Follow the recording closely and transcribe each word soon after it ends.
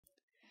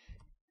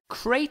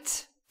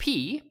Crate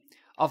P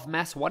of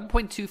mass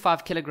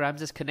 1.25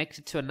 kilograms is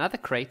connected to another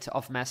crate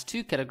of mass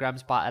 2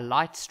 kilograms by a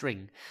light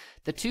string.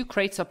 The two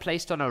crates are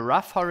placed on a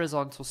rough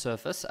horizontal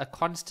surface. A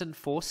constant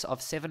force of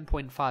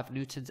 7.5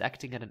 newtons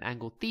acting at an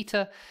angle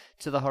theta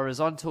to the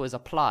horizontal is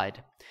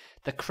applied.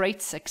 The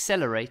crates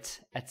accelerate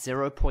at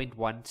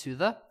 0.1 to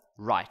the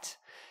right.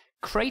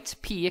 Crate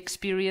P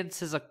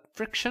experiences a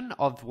friction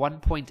of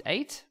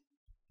 1.8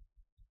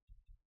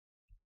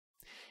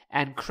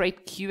 and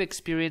crate Q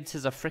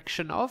experiences a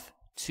friction of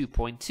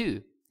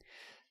 2.2.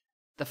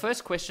 The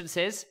first question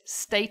says,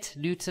 state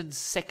Newton's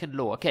second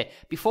law. Okay,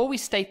 before we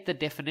state the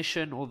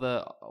definition or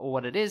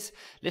what it is,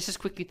 let's just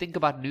quickly think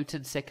about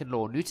Newton's second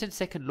law. Newton's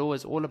second law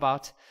is all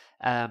about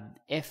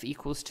F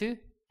equals to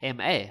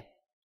ma.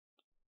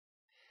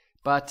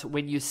 But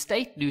when you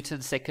state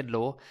Newton's second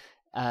law,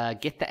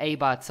 get the a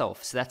by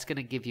itself. So that's going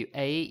to give you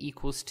a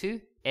equals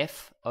to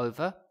F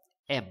over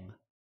m.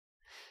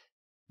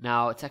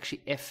 Now, it's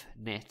actually F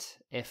net.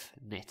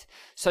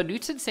 So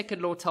Newton's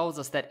second law tells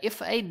us that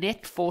if a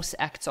net force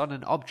acts on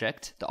an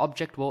object, the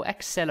object will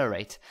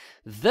accelerate.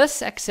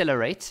 This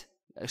acceleration,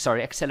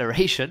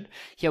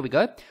 here we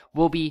go,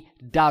 will be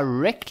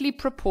directly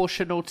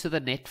proportional to the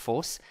net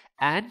force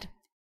and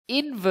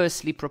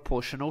inversely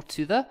proportional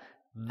to the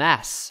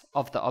mass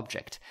of the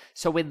object.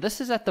 So when this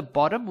is at the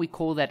bottom, we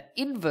call that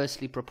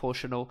inversely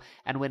proportional,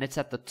 and when it's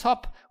at the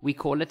top, we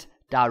call it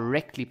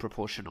directly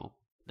proportional.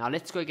 Now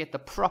let's go get the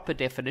proper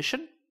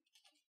definition.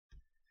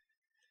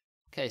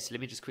 Okay, so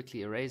let me just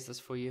quickly erase this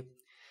for you.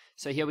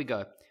 So here we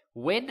go.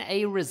 When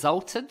a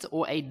resultant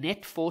or a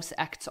net force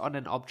acts on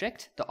an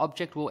object, the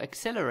object will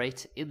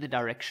accelerate in the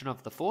direction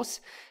of the force.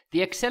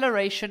 The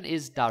acceleration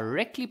is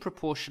directly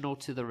proportional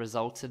to the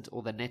resultant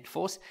or the net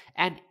force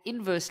and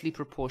inversely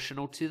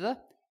proportional to the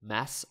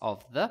mass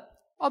of the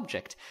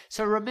object.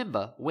 So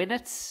remember, when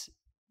it's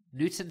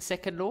Newton's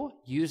second law,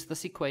 use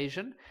this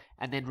equation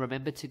and then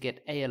remember to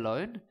get A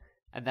alone,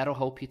 and that'll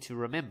help you to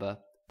remember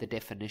the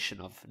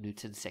definition of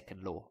Newton's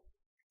second law.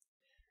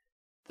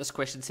 This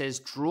question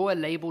says, draw a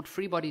labeled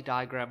free body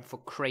diagram for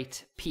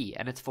crate P,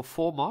 and it's for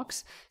 4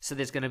 marks, so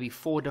there's going to be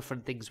 4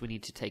 different things we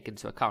need to take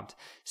into account.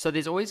 So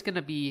there's always going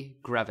to be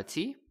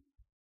gravity.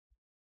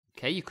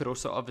 Okay, you could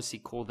also obviously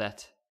call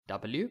that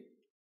W.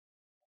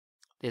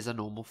 There's a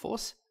normal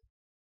force.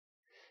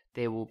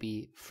 There will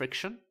be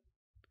friction,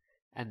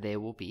 and there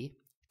will be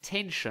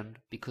tension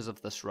because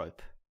of this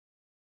rope.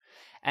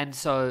 And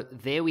so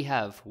there we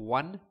have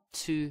 1,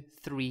 2,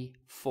 3,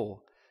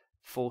 4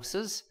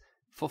 forces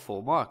for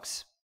 4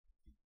 marks.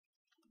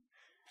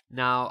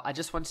 Now, I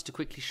just wanted to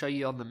quickly show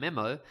you on the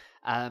memo,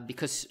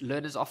 because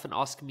learners often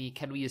ask me,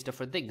 can we use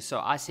different things? So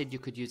I said you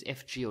could use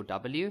FG or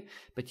W,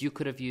 but you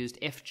could have used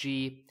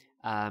FG,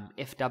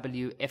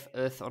 FW, F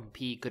Earth on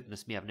P.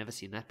 Goodness me, I've never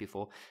seen that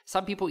before.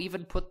 Some people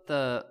even put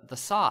the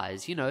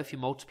size. You know, if you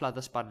multiply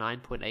this by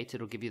 9.8,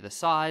 it'll give you the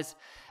size.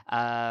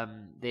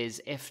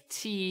 There's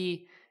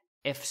FT,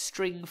 F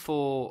string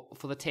for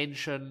the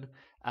tension.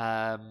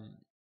 Okay,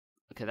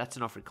 that's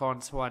an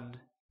Afrikaans one.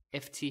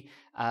 FT.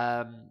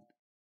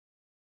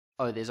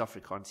 Oh, there's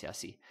Afrikaans here, I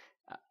see.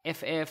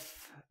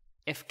 FF,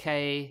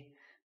 FK,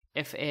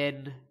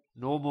 FN,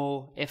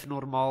 normal, F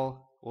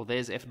normal, or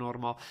there's F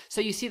normal. So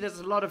you see there's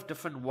a lot of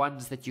different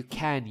ones that you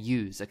can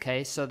use,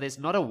 okay? So there's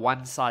not a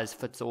one size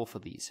fits all for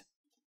these.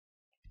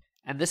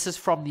 And this is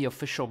from the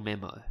official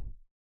memo.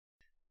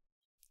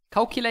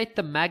 Calculate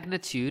the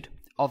magnitude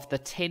of the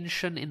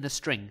tension in the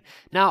string.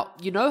 Now,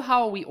 you know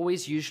how we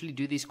always usually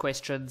do these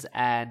questions,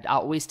 and I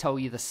always tell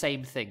you the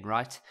same thing,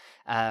 right?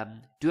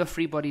 Do a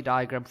free body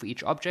diagram for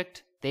each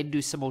object, then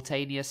do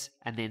simultaneous,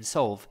 and then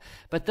solve.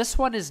 But this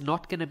one is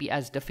not going to be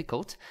as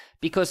difficult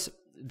because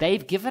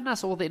they've given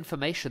us all the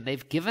information.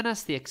 They've given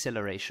us the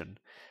acceleration.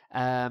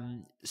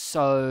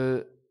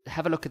 So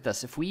have a look at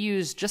this. If we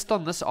use just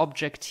on this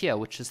object here,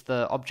 which is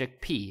the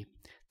object P,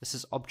 this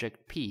is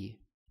object P.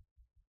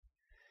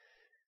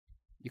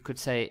 You could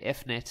say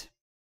F net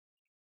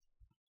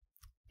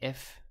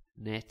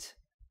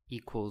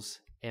equals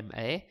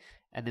MA,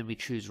 and then we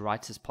choose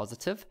right as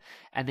positive,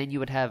 and then you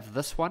would have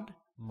this one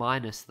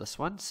minus this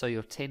one, so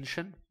your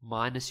tension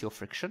minus your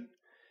friction,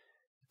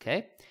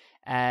 okay,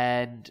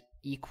 and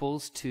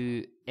equals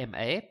to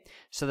MA.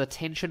 So the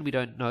tension we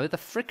don't know, the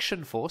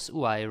friction force,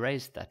 I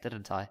erased that,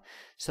 didn't I?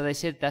 So they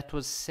said that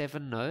was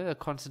 7, no, a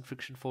constant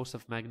friction force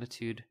of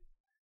magnitude.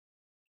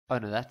 Oh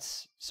no,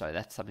 that's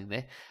something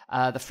there.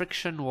 The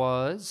friction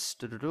was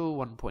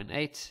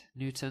 1.8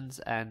 newtons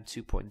and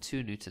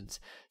 2.2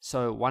 newtons.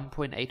 So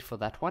 1.8 for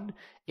that one.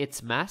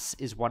 Its mass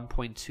is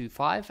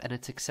 1.25 and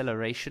its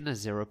acceleration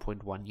is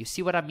 0.1. You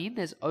see what I mean?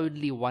 There's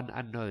only one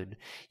unknown.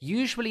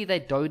 Usually they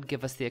don't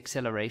give us the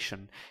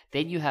acceleration.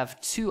 Then you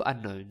have 2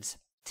 unknowns,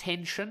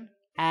 tension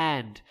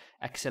and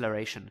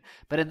acceleration.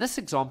 But in this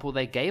example,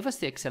 they gave us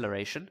the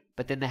acceleration,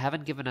 but then they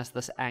haven't given us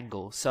this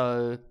angle.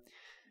 So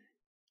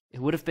it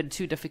would have been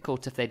too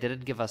difficult if they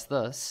didn't give us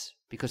this,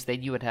 because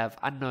then you would have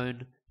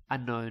unknown,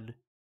 unknown,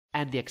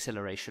 and the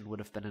acceleration would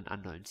have been an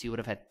unknown. So you would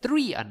have had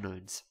 3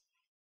 unknowns.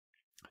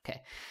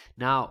 Okay,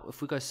 now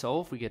if we go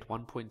solve, we get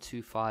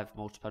 1.25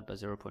 multiplied by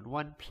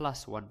 0.1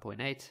 plus 1.8.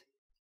 Let's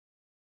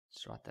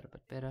write that a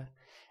bit better.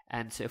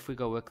 And so if we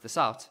go work this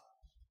out,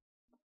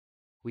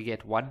 we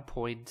get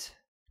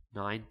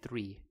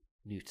 1.93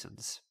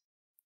 newtons.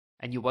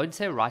 And you won't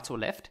say right or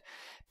left,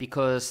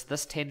 because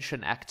this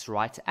tension acts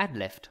right and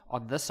left.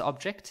 On this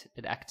object,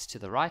 it acts to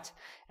the right,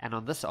 and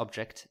on this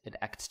object, it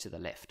acts to the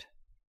left.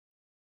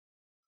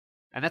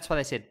 And that's why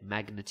they said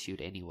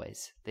magnitude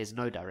anyways. There's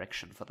no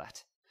direction for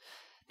that.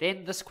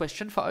 Then this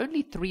question, for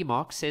only 3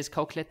 marks, says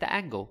calculate the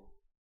angle.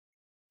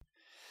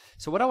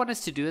 So what I want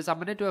us to do is I'm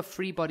going to do a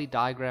free body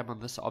diagram on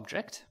this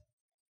object.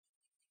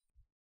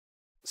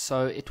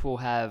 So it will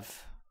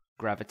have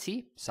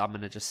gravity. So I'm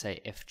going to just say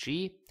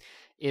Fg.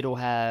 It'll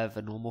have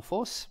a normal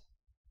force.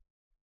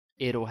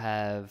 It'll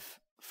have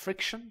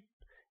friction.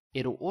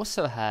 It'll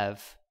also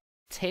have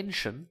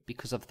tension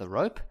because of the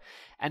rope.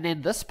 And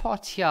then this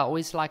part here, I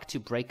always like to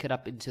break it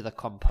up into the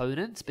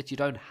components, but you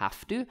don't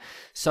have to.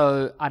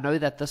 So I know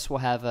that this will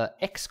have a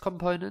X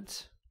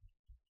component,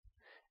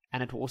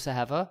 and it will also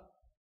have a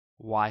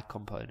Y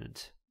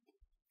component.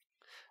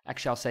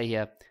 Actually, I'll say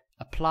here,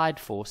 applied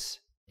force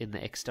in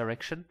the X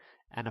direction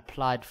and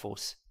applied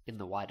force in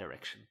the Y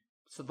direction.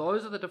 So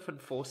those are the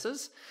different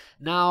forces.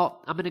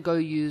 Now, I'm going to go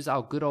use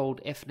our good old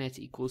F net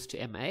equals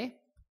to MA.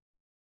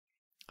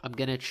 I'm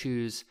going to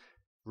choose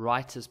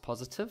right as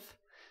positive.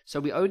 So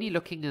we're only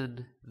looking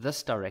in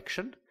this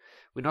direction.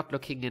 We're not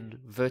looking in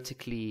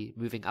vertically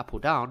moving up or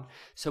down.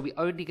 So we're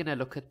only going to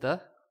look at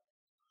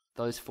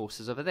those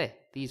forces over there,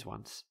 these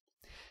ones.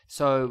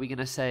 So we're going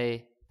to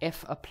say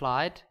F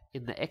applied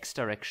in the X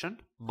direction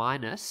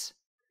minus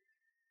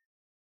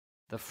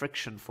the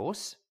friction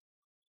force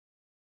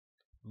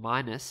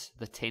minus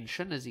the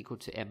tension is equal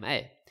to MA.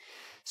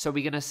 So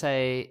we're going to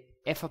say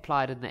F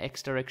applied in the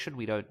X direction,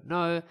 we don't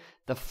know.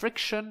 The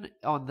friction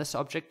on this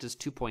object is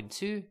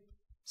 2.2.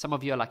 Some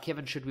of you are like,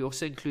 Kevin, should we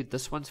also include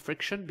this one's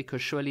friction?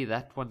 Because surely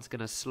that one's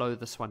going to slow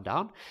this one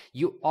down.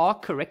 You are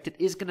correct, it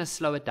is going to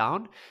slow it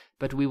down,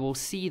 but we will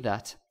see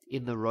that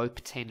in the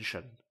rope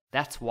tension.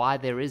 That's why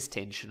there is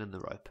tension in the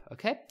rope,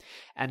 okay?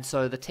 And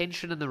so the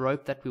tension in the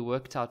rope that we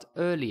worked out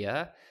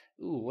earlier,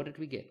 ooh, what did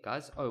we get,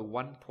 guys? Oh,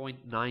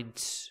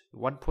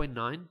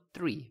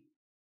 1.93.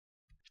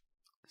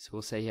 So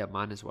we'll say here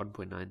minus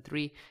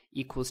 1.93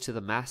 equals to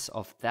the mass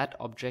of that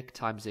object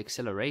times the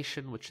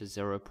acceleration, which is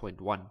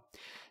 0.1.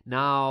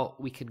 Now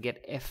we can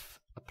get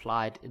F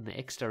applied in the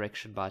X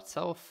direction by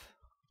itself,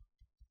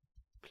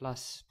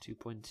 plus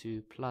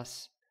 2.2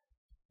 plus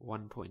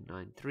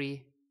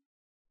 1.93.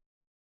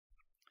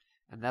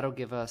 And that'll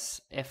give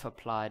us F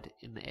applied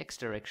in the X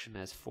direction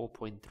as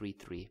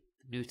 4.33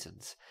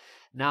 newtons.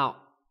 Now,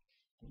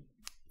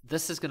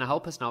 this is going to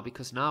help us now,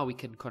 because now we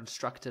can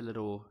construct a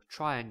little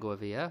triangle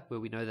over here where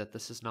we know that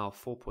this is now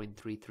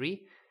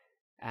 4.33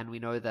 and we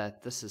know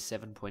that this is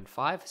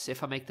 7.5. So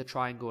if I make the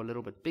triangle a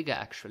little bit bigger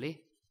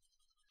actually,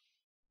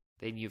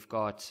 then you've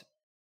got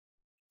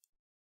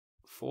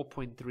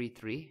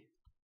 4.33,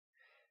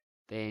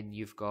 then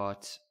you've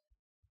got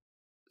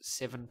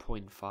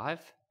 7.5,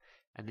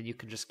 and then you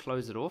can just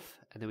close it off,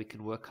 and then we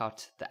can work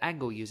out the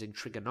angle using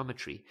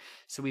trigonometry.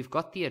 So we've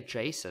got the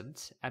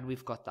adjacent and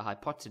we've got the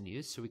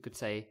hypotenuse, so we could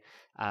say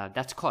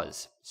that's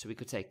cos. So we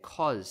could say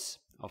cos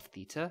of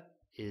theta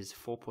is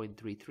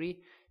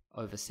 4.33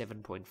 over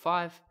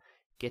 7.5.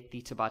 Get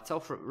theta by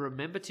itself.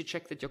 Remember to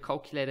check that your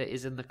calculator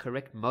is in the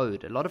correct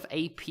mode. A lot of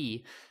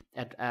AP,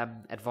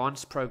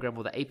 advanced program,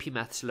 or the AP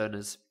maths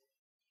learners,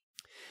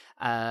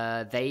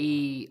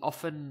 they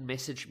often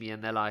message me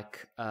and they're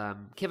like,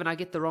 Kevin, I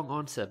get the wrong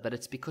answer, but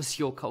it's because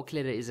your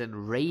calculator is in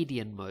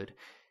radian mode.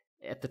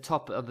 At the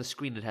top of the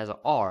screen it has an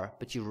R,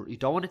 but you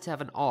don't want it to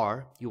have an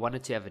R, you want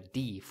it to have a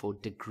D for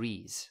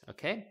degrees,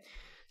 okay?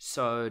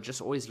 So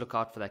just always look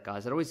out for that,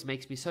 guys. It always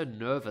makes me so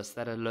nervous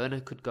that a learner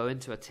could go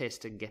into a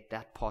test and get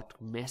that part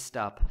messed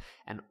up,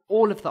 and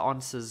all of the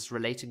answers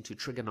relating to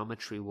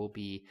trigonometry will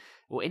be,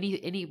 or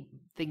any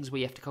things where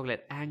you have to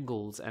calculate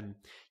angles and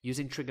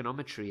using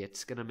trigonometry,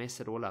 it's going to mess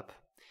it all up.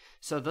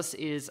 So this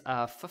is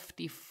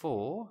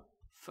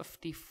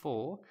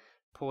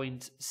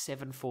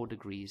 54.74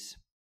 degrees.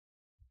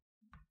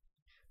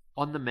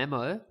 On the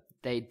memo,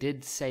 they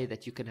did say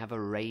that you can have a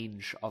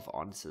range of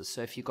answers.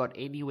 So if you got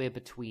anywhere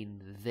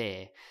between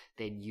there,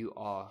 then you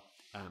are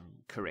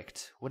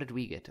correct. What did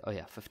we get? Oh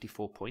yeah,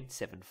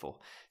 54.74.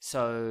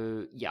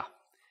 So yeah,